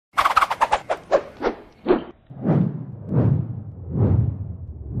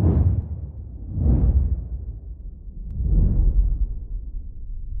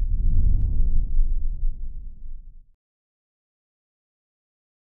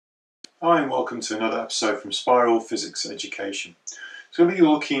Hi and welcome to another episode from Spiral Physics Education. So we'll be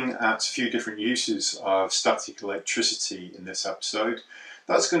looking at a few different uses of static electricity in this episode.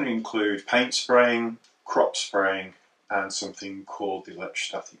 That's going to include paint spraying, crop spraying and something called the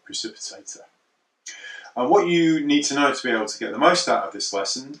electrostatic precipitator. And what you need to know to be able to get the most out of this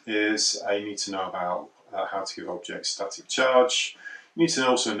lesson is you need to know about how to give objects static charge. You need to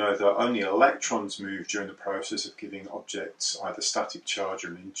also know that only electrons move during the process of giving objects either static charge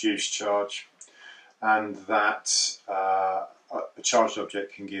or an induced charge, and that a charged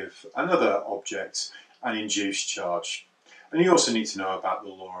object can give another object an induced charge. And you also need to know about the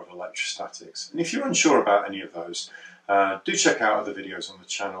law of electrostatics. And if you're unsure about any of those, do check out other videos on the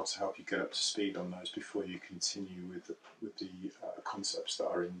channel to help you get up to speed on those before you continue with the concepts that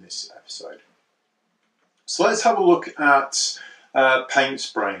are in this episode. So let's have a look at paint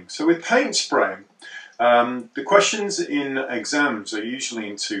spraying. So with paint spraying, the questions in exams are usually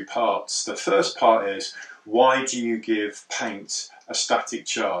in two parts. The first part is, why do you give paint a static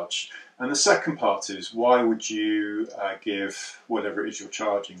charge? And the second part is, why would you give whatever it is you're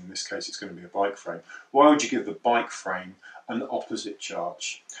charging, in this case it's going to be a bike frame, why would you give the bike frame an opposite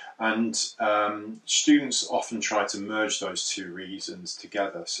charge? And students often try to merge those two reasons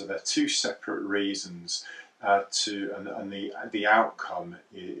together, so they're two separate reasons and the outcome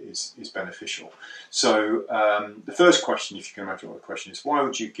is beneficial. So the first question, if you can imagine what the question is, why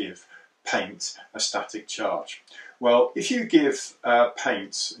would you give paint a static charge? Well, if you give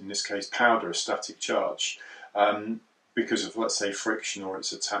paint, in this case powder, a static charge because of, let's say, friction, or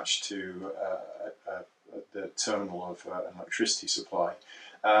it's attached to the terminal of an electricity supply,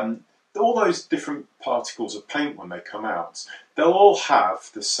 all those different particles of paint, when they come out, they'll all have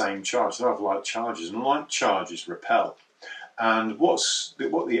the same charge. They'll have like charges, and like charges repel. And what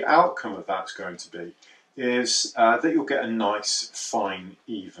the outcome of that's going to be is that you'll get a nice, fine,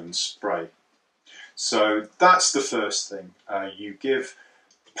 even spray. So that's the first thing. You give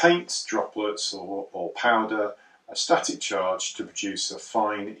paint droplets or powder a static charge to produce a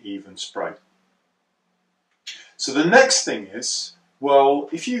fine, even spray. So the next thing is, well,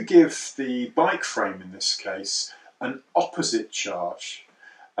 if you give the bike frame, in this case, an opposite charge,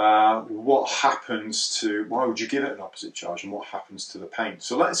 why would you give it an opposite charge, and what happens to the paint?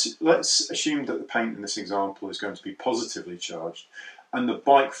 So let's assume that the paint in this example is going to be positively charged, and the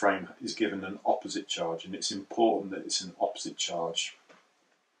bike frame is given an opposite charge, and it's important that it's an opposite charge.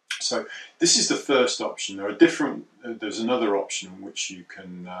 So this is the first option. There's another option in which you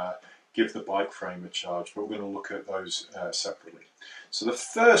can give the bike frame a charge, but we're going to look at those separately. So the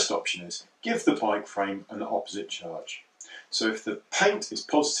first option is, give the bike frame an opposite charge. So if the paint is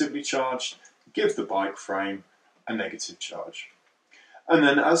positively charged, give the bike frame a negative charge. And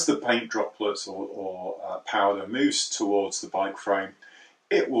then as the paint droplets or powder moves towards the bike frame,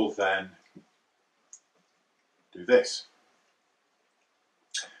 it will then do this.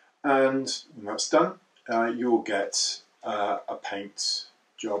 And when that's done, you'll get a paint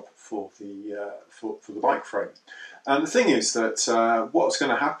job for the bike frame. And the thing is that what's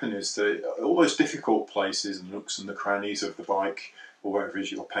going to happen is that all those difficult places and nooks and the crannies of the bike, or wherever it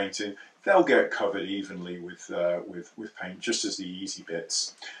is you're painting, they'll get covered evenly with paint, just as the easy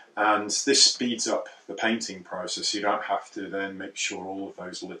bits. And this speeds up the painting process. You don't have to then make sure all of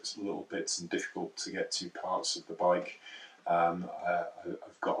those little bits and difficult to get to parts of the bike have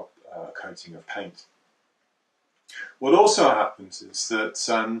got a coating of paint. What also happens is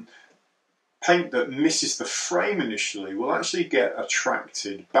that paint that misses the frame initially will actually get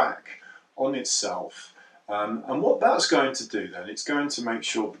attracted back on itself. And what that's going to do then, it's going to make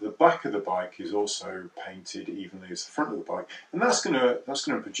sure that the back of the bike is also painted evenly as the front of the bike. And that's going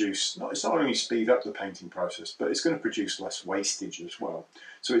to produce, it's not only speed up the painting process, but it's going to produce less wastage as well.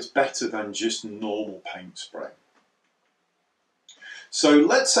 So it's better than just normal paint spraying. So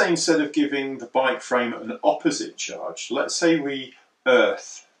let's say instead of giving the bike frame an opposite charge, let's say we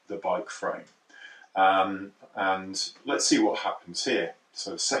earth the bike frame. And let's see what happens here.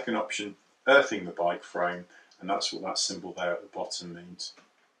 So the second option, earthing the bike frame, and that's what that symbol there at the bottom means.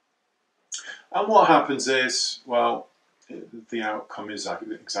 And what happens is, well, the outcome is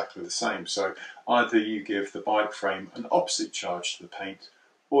exactly the same. So either you give the bike frame an opposite charge to the paint,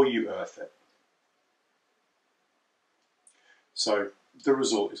 or you earth it. So the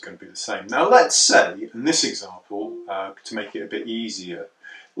result is going to be the same. Now let's say, in this example, to make it a bit easier,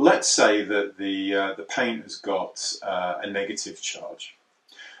 let's say that the paint has got a negative charge,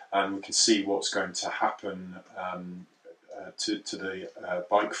 and we can see what's going to happen to the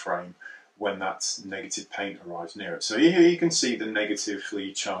bike frame when that negative paint arrives near it. So here you can see the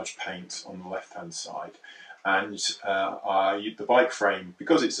negatively charged paint on the left hand side, and the bike frame,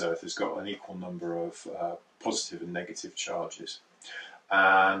 because it's earth, has got an equal number of positive and negative charges.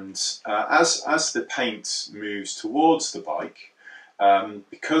 And as the paint moves towards the bike,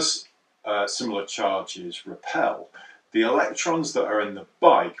 because similar charges repel, the electrons that are in the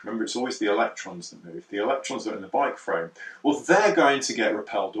bike, remember it's always the electrons that move, the electrons that are in the bike frame, well, they're going to get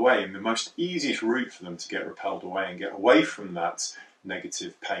repelled away, and the most easiest route for them to get repelled away and get away from that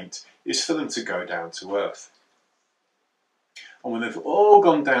negative paint is for them to go down to earth. And when they've all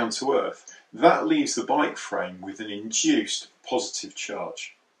gone down to earth, that leaves the bike frame with an induced positive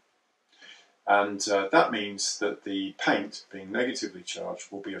charge. And that means that the paint, being negatively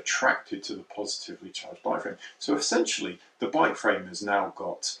charged, will be attracted to the positively charged bike frame. So essentially, the bike frame has now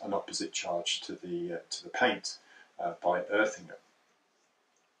got an opposite charge to the paint by earthing it.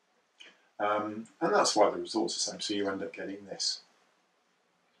 And that's why the result's the same. So you end up getting this.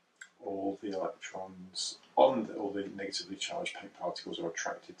 All the electrons on all the negatively charged paint particles are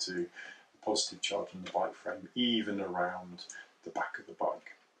attracted to the positive charge on the bike frame, even around the back of the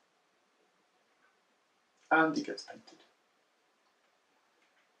bike. And it gets painted.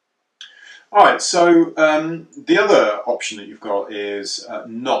 Alright, so the other option that you've got is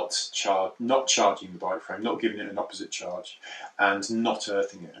not charging the bike frame, not giving it an opposite charge, and not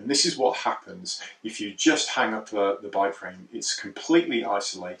earthing it. And this is what happens if you just hang up the bike frame. It's completely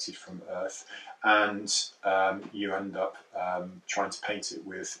isolated from earth, and you end up trying to paint it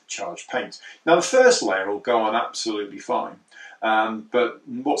with charged paint. Now the first layer will go on absolutely fine. But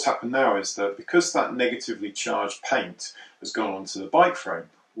what's happened now is that because that negatively charged paint has gone onto the bike frame,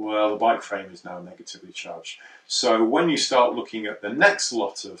 well, the bike frame is now negatively charged. So when you start looking at the next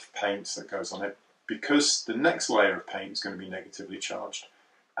lot of paint that goes on it, because the next layer of paint is going to be negatively charged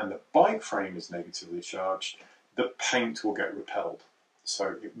and the bike frame is negatively charged, the paint will get repelled.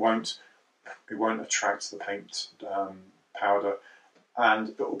 So it won't attract the paint powder, and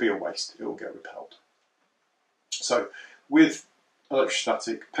it will be a waste. It will get repelled. So with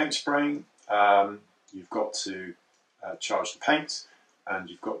electrostatic paint spraying, you've got to charge the paint,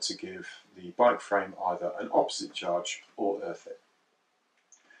 and you've got to give the bike frame either an opposite charge or earth it.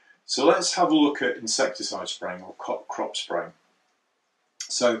 So let's have a look at insecticide spraying or crop spraying.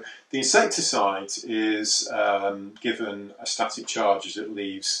 So the insecticide is given a static charge as it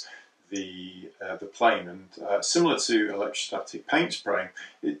leaves the plane, and similar to electrostatic paint spraying,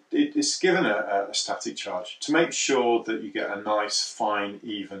 it's given a static charge to make sure that you get a nice, fine,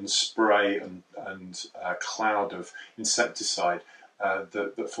 even spray and cloud of insecticide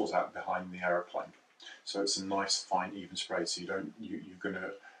that falls out behind the aeroplane. So it's a nice, fine, even spray. So you're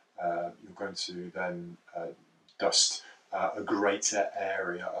going to then dust a greater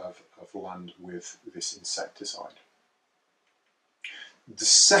area of land with this insecticide. The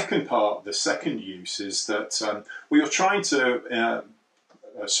second use is that you're trying to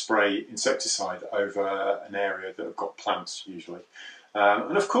spray insecticide over an area that have got plants usually.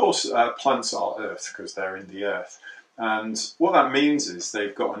 And of course plants are earth because they're in the earth. And what that means is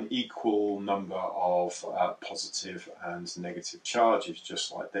they've got an equal number of positive and negative charges,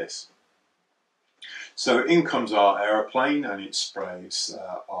 just like this. So in comes our aeroplane, and it sprays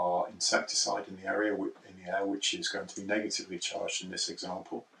our insecticide in the air, which is going to be negatively charged in this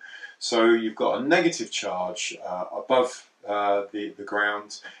example. So you've got a negative charge above the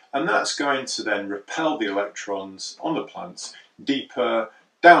ground, and that's going to then repel the electrons on the plants deeper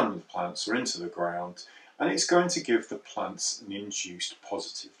down the plants or into the ground, and it's going to give the plants an induced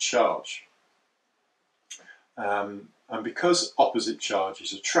positive charge. And because opposite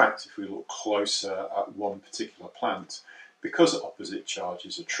charges attract, if we look closer at one particular plant, because opposite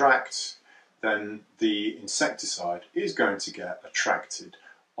charges attract, then the insecticide is going to get attracted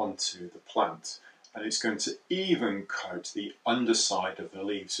onto the plant, and it's going to even coat the underside of the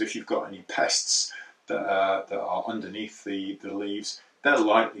leaves. So if you've got any pests that are underneath the leaves, they're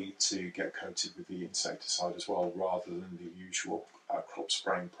likely to get coated with the insecticide as well, rather than the usual crop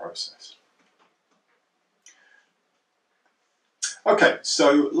spraying process. Okay,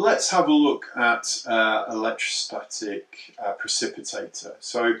 so let's have a look at electrostatic precipitator.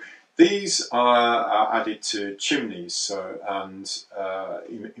 So these are added to chimneys and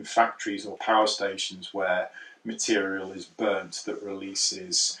in factories or power stations where material is burnt that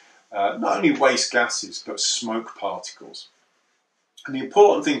releases not only waste gases but smoke particles. And the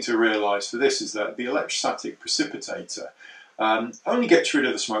important thing to realise for this is that the electrostatic precipitator only gets rid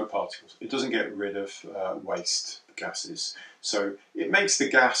of the smoke particles. It doesn't get rid of waste gases. So it makes the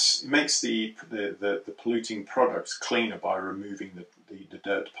gas, it makes the polluting products cleaner by removing the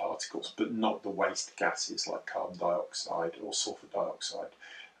dirt particles, but not the waste gases like carbon dioxide or sulfur dioxide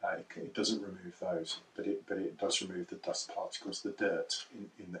it doesn't remove those, but it does remove the dust particles, the dirt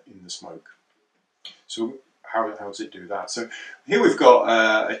in the smoke. So how does it do that? So here we've got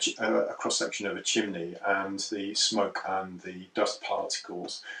a cross-section of a chimney and the smoke and the dust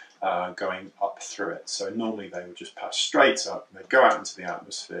particles going up through it. So normally they would just pass straight up, they'd go out into the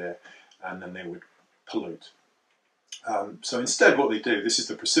atmosphere, and then they would pollute. So instead what they do, this is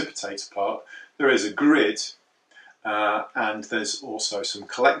the precipitator part, there is a grid and there's also some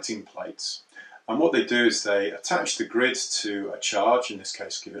collecting plates. And what they do is they attach the grid to a charge, in this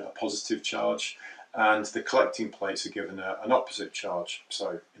case give it a positive charge, and the collecting plates are given an opposite charge,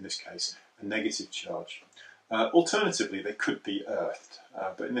 so in this case a negative charge. Alternatively they could be earthed,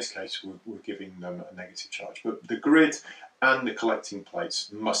 but in this case we're giving them a negative charge. But the grid and the collecting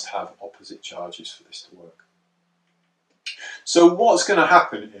plates must have opposite charges for this to work. So what's going to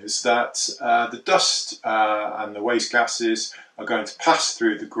happen is that the dust and the waste gases are going to pass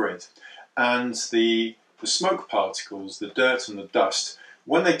through the grid, and the smoke particles, the dirt and the dust,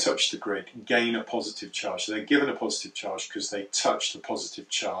 when they touch the grid, gain a positive charge. So they're given a positive charge because they touch the positive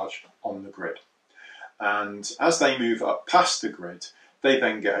charge on the grid. And as they move up past the grid, they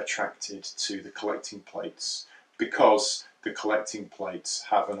then get attracted to the collecting plates because the collecting plates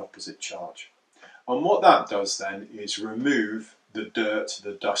have an opposite charge. And what that does then is remove the dirt,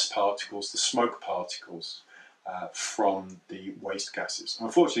 the dust particles, the smoke particles from the waste gases.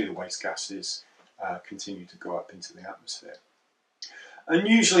 Unfortunately, the waste gases continue to go up into the atmosphere. And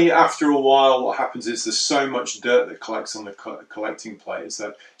usually after a while what happens is there's so much dirt that collects on the collecting plate is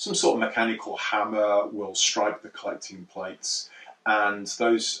that some sort of mechanical hammer will strike the collecting plates, and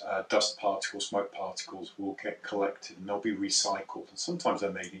those dust particles, smoke particles will get collected and they'll be recycled. And sometimes they're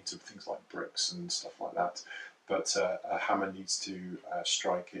made into things like bricks and stuff like that. But a hammer needs to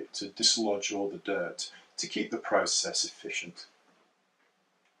strike it to dislodge all the dirt to keep the process efficient.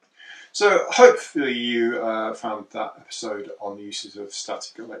 So hopefully you found that episode on the uses of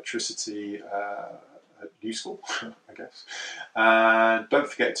static electricity useful, I guess. And don't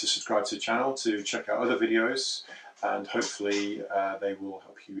forget to subscribe to the channel to check out other videos, and hopefully they will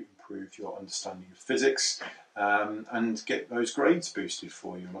help you improve your understanding of physics and get those grades boosted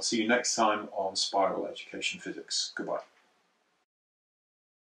for you. And I'll see you next time on Spiral Education Physics. Goodbye.